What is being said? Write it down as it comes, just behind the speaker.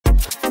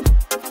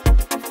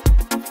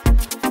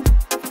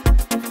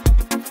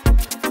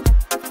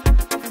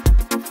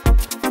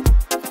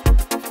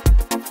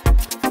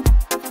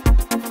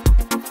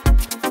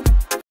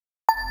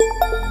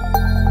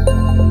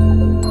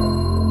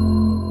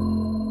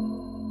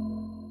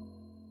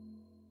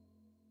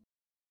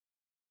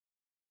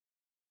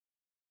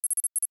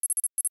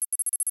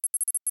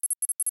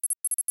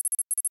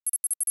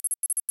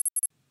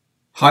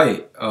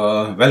Hi,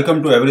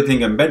 welcome to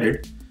Everything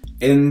Embedded.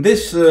 In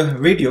this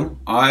video,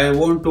 I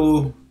want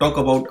to talk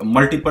about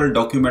multiple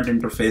document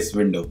interface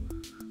window.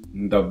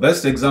 The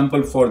best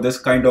example for this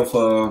kind of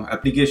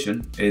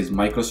application is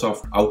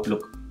Microsoft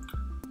Outlook,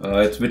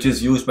 which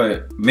is used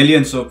by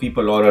millions of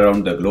people all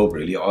around the globe.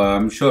 Really,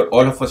 I'm sure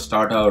all of us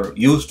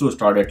used to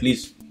start at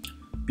least.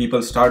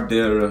 People start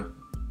their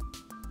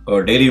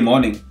daily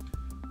morning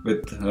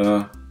with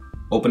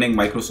opening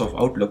Microsoft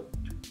Outlook.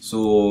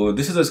 So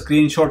this is a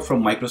screenshot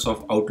from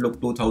Microsoft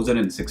Outlook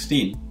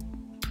 2016.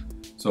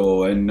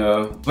 So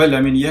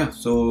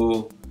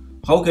so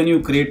how can you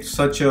create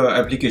such a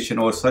application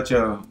or such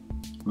a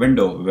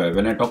window?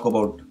 When I talk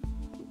about,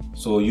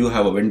 so you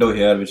have a window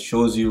here which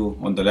shows you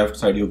on the left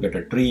side you get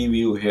a tree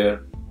view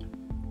here,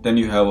 then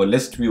you have a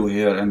list view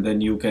here, and then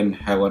you can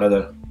have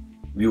another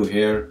view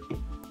here,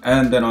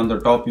 and then on the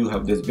top you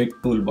have this big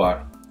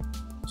toolbar.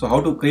 So how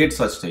to create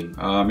such thing?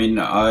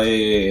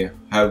 I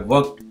have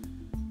worked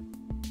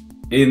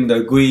in the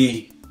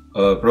GUI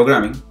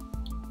programming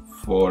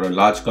for a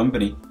large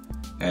company,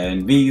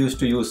 and we used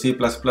to use C++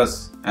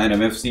 and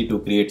MFC to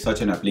create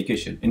such an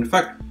application. In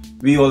fact,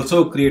 we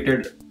also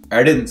created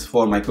add-ins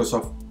for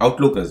Microsoft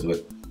Outlook as well.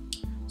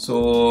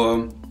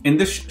 So in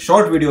this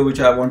short video,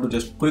 which I want to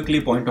just quickly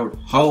point out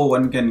how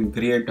one can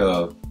create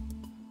a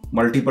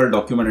multiple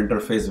document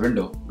interface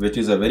window, which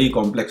is a very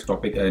complex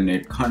topic and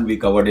it can't be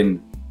covered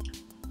in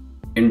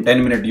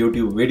 10-minute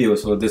YouTube video.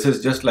 So this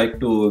is just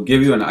like to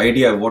give you an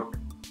idea of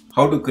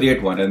how to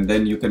create one, and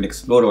then you can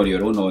explore on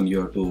your own.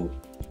 You have to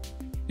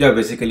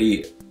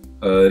basically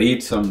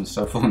read some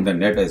stuff on the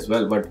net as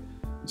well, but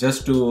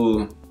just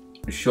to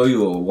show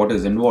you what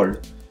is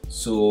involved.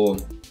 So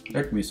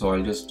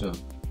I'll just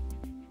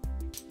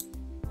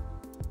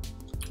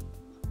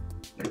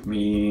let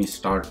me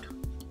start.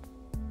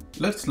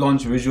 Let's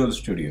launch Visual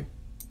Studio.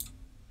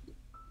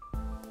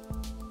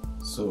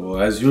 So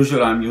as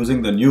usual, I'm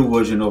using the new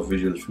version of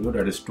Visual Studio,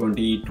 that is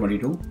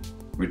 2022,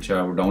 which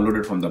I've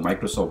downloaded from the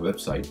Microsoft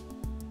website,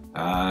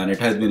 and it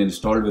has been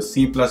installed with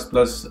C++,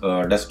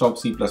 desktop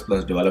C++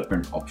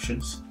 development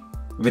options,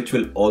 which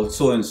will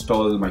also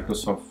install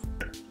Microsoft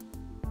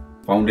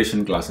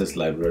Foundation Classes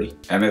Library,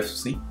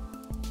 MFC,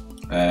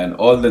 and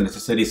all the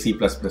necessary C++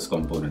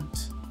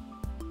 components.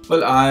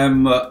 Well,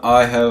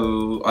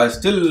 I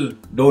still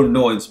don't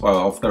know,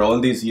 after all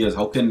these years,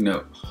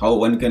 how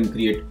one can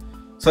create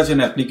such an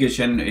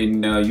application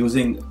in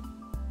using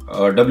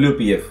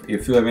WPF.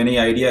 If you have any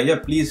idea,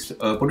 please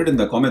put it in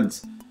the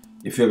comments.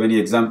 If you have any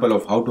example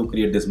of how to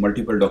create this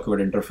multiple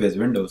document interface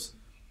windows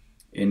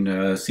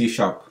in C#.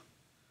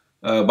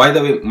 By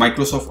the way,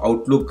 Microsoft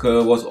Outlook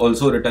was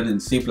also written in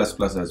C++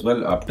 as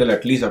well,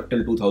 at least up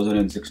till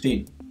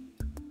 2016.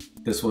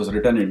 This was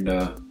written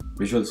in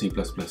Visual C++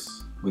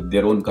 with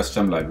their own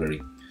custom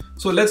library.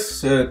 So let's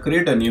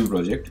create a new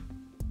project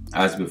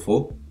as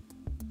before.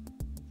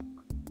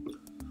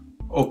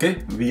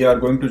 Okay, we are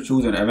going to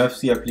choose an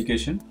MFC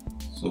application.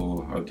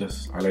 So I've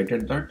just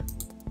highlighted that.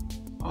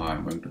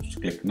 I'm going to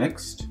click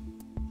next,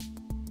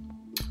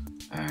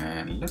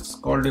 and let's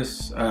call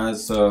this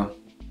as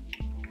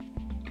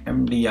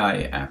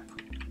MDI app,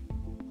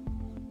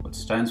 which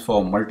stands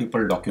for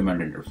multiple document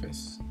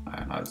interface,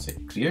 and I'll say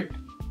create.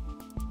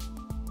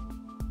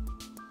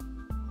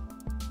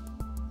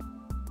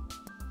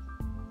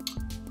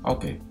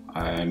 Okay,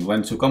 and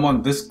once you come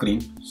on this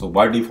screen, so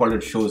by default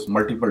it shows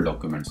multiple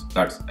documents.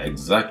 That's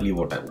exactly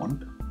what I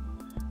want.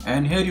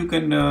 And here you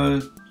can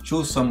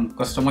choose some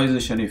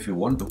customization if you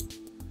want to.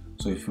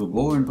 So if you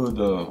go into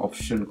the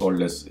option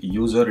called as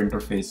user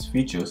interface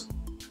features,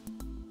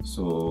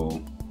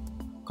 so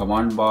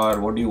command bar,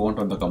 what do you want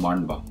on the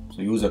command bar?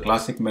 So use a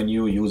classic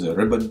menu, use a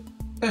ribbon.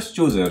 Let's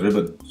choose a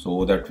ribbon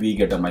so that we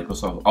get a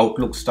Microsoft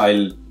Outlook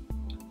style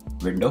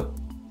window.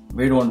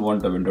 We don't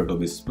want the window to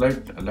be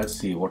split. Let's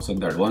see what's in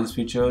the advanced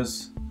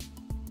features.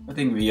 I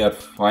think we are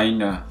fine.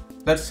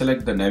 Let's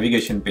select the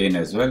navigation pane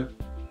as well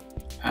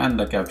and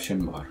the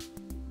caption bar.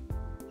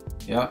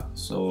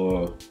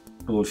 So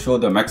to show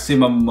the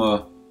maximum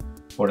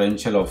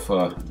potential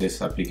of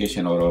this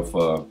application or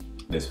of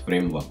this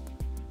framework,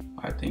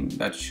 I think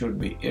that should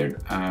be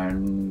it.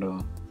 And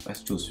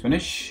let's choose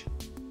finish.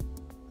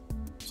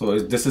 So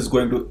this is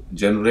going to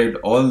generate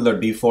all the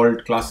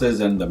default classes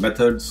and the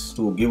methods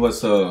to give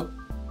us a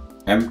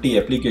empty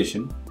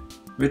application,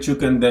 which you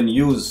can then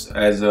use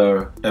as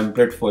a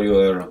template for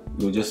your.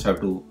 You just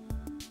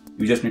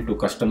need to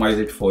customize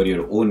it for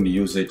your own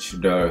usage,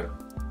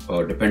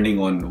 depending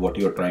on what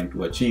you're trying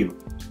to achieve.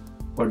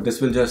 But this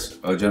will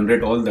just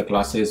generate all the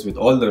classes with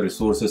all the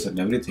resources and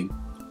everything.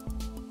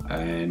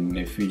 And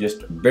if we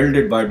just build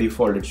it by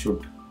default, it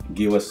should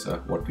give us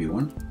what we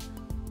want.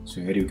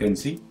 So here you can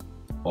see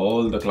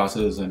all the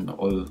classes and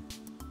all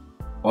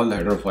the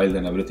header files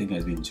and everything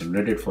has been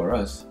generated for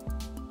us.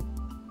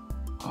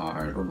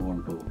 I don't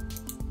want to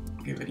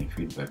give any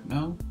feedback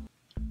now.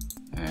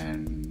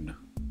 And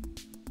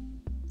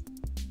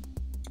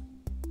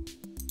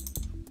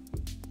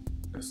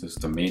this is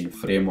the main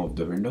frame of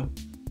the window.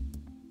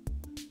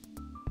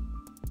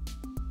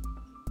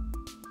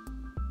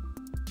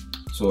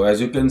 So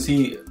as you can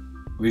see,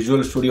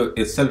 Visual Studio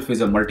itself is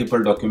a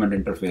multiple document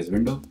interface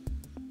window.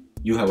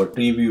 You have a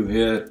tree view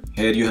here,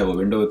 here you have a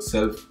window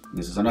itself,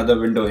 this is another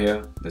window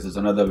here, this is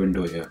another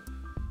window here,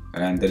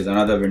 and there is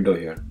another window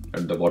here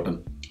at the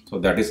bottom. So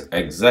that is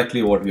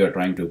exactly what we are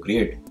trying to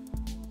create,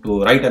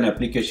 to write an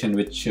application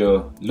which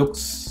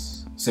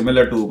looks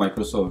similar to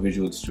Microsoft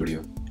Visual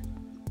Studio.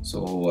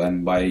 So,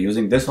 and by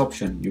using this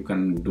option, you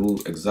can do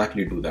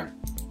exactly do that.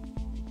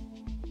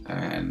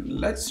 And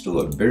let's do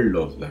a build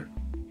of that.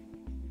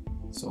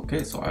 So,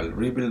 okay, so I'll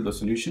rebuild the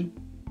solution.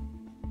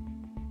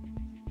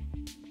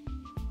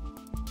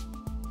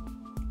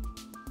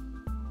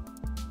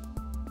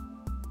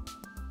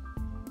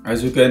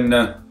 As you can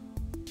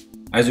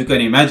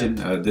imagine,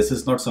 this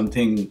is not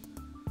something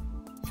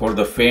for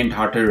the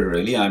faint-hearted,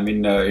 really. I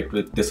mean,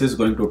 this is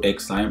going to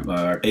take time,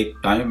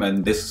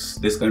 and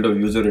this kind of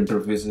user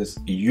interfaces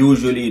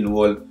usually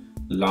involve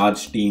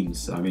large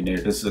teams. I mean,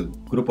 it is a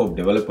group of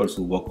developers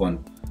who work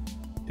on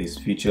these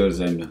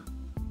features and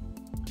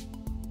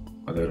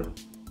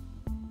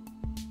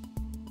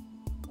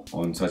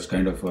on such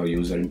kind of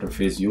user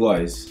interface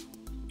UIs.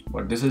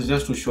 But this is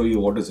just to show you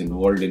what is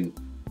involved in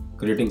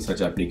creating such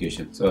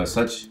applications,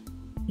 such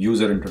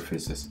user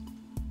interfaces.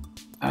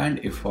 And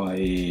if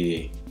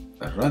I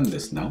run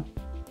this now,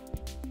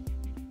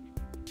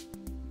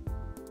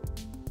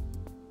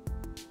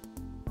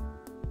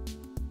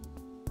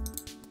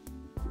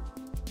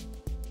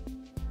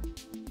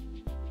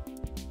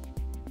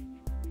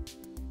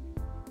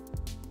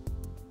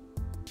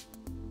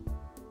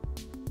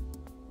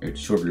 it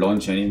should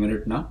launch any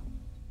minute now.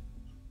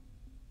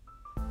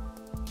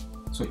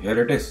 So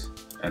here it is,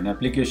 an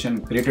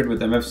application created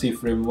with MFC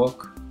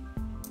framework,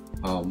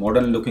 a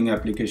modern looking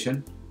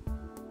application.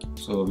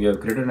 So we have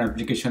created an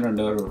application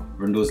under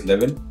Windows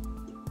 11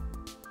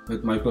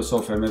 with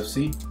Microsoft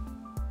MFC,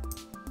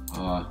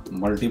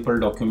 multiple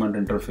document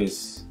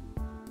interface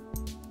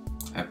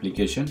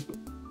application.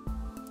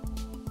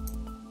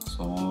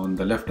 So on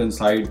the left hand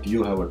side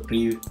you have a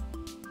tree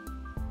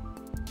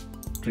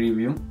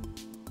view.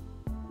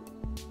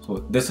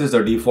 So this is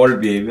the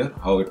default behavior,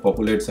 how it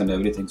populates and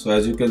everything. So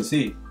as you can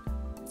see,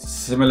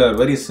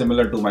 very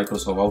similar to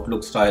Microsoft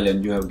Outlook style,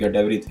 and you have get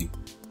everything.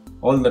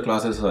 All the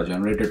classes are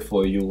generated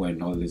for you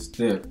and all is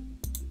there.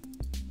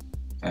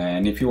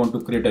 And if you want to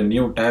create a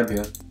new tab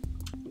here,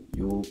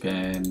 you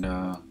can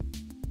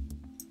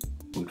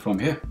do it from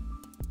here.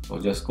 So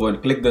just go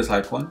and click this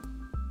icon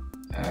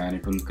and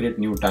it will create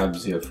new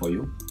tabs here for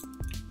you.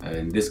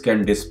 And this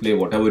can display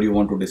whatever you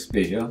want to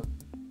display here.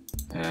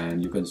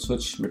 And you can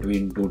switch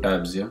between two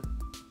tabs here.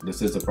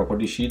 This is the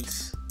property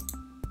sheets.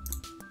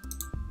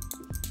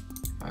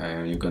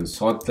 And you can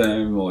sort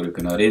them or you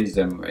can arrange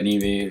them any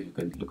way. You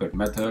can look at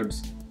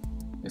methods.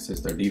 This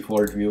is the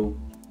default view,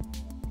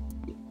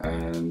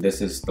 and this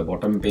is the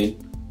bottom pane,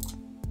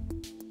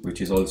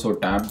 which is also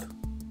tabbed,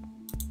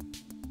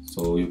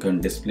 so you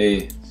can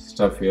display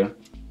stuff here.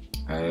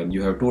 And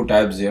you have two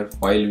tabs here,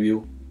 file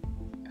view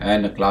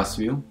and a class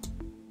view,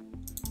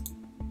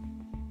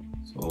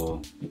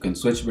 so you can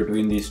switch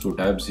between these two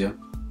tabs here.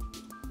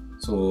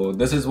 So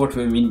this is what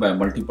we mean by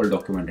multiple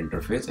document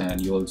interface. And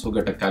you also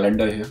get a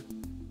calendar here.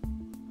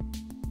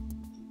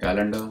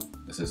 Calendar,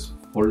 this is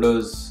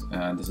folders,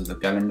 and this is the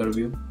calendar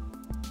view.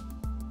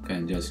 You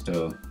can just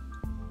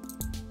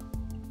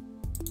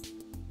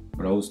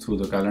browse through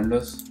the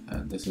calendars,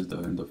 and this is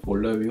in the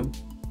folder view.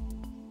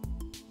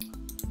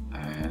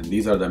 And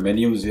these are the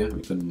menus here,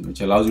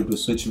 which allows you to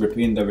switch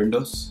between the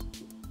windows,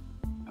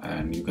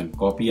 and you can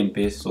copy and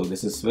paste. So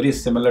this is very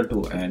similar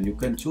to, and you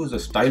can choose a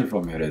style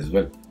from here as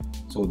well.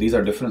 So these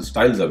are different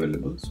styles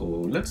available. So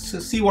let's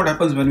see what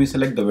happens when we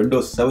select the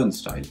Windows 7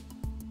 style.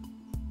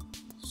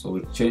 So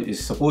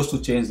it's supposed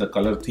to change the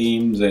color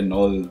themes and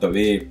all the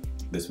way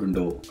this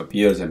window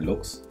appears and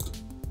looks.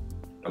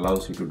 It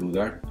allows you to do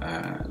that.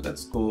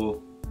 Let's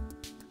go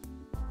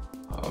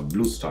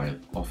blue style,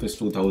 Office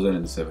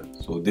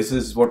 2007. So this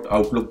is what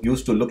Outlook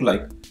used to look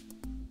like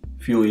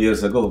a few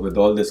years ago with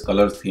all these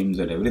color themes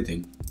and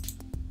everything.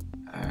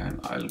 And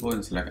I'll go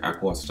and select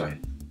aqua style.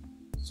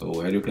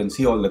 So here you can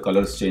see all the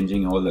colors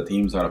changing, all the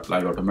themes are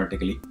applied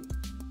automatically.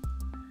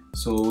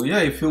 So yeah,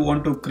 if you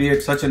want to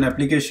create such an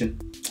application,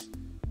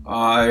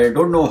 I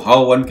don't know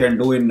how one can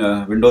do in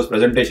Windows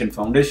Presentation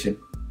Foundation.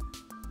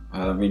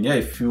 I mean, yeah,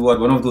 if you are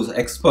one of those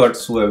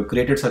experts who have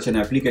created such an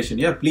application,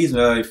 yeah, please,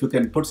 if you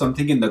can put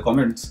something in the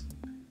comments,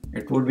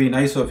 it would be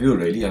nice of you,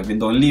 really. I mean,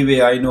 the only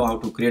way I know how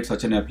to create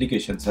such an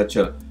application, such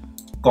a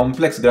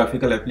complex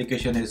graphical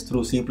application, is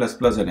through C++ and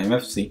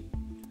MFC.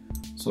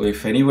 So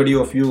if anybody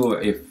of you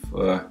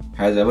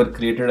has ever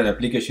created an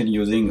application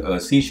using a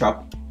C#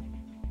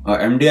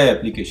 MDI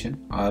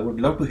application, I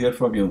would love to hear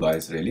from you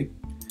guys, really.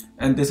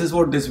 And this is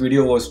what this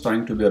video was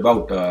trying to be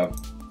about,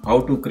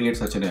 how to create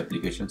such an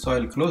application. So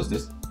I'll close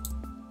this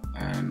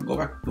and go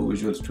back to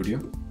Visual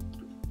Studio.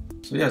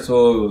 So yeah,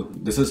 so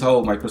this is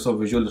how Microsoft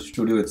Visual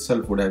Studio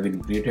itself would have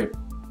been created,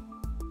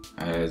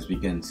 as we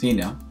can see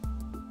now.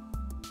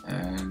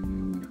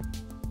 And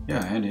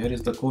yeah, and here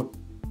is the code.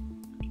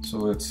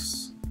 So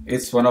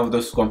it's one of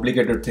those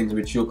complicated things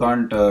which you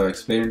can't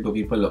explain to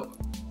people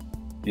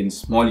in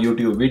small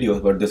YouTube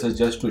videos, but this is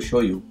just to show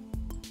you.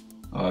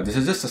 This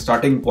is just a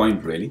starting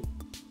point really.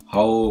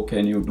 How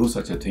can you do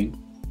such a thing?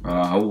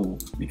 How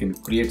we can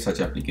create such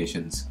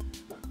applications.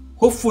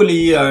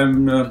 Hopefully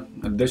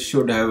this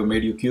should have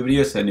made you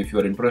curious, and if you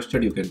are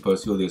interested you can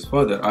pursue this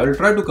further. I will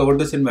try to cover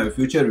this in my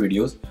future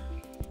videos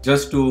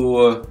just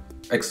to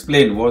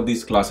explain what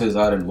these classes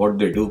are and what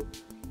they do,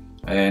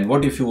 and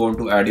what if you want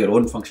to add your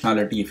own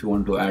functionality, if you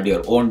want to add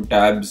your own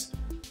tabs,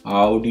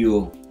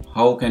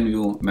 how can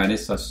you manage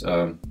such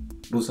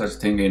do such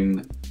thing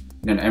in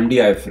an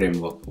MDI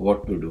framework,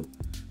 what to do.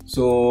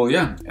 So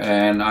yeah,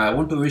 and I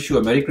want to wish you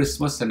a Merry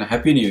Christmas and a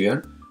Happy New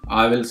Year.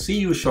 I will see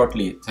you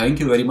shortly. Thank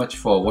you very much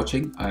for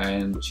watching,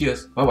 and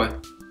cheers. Bye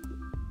bye.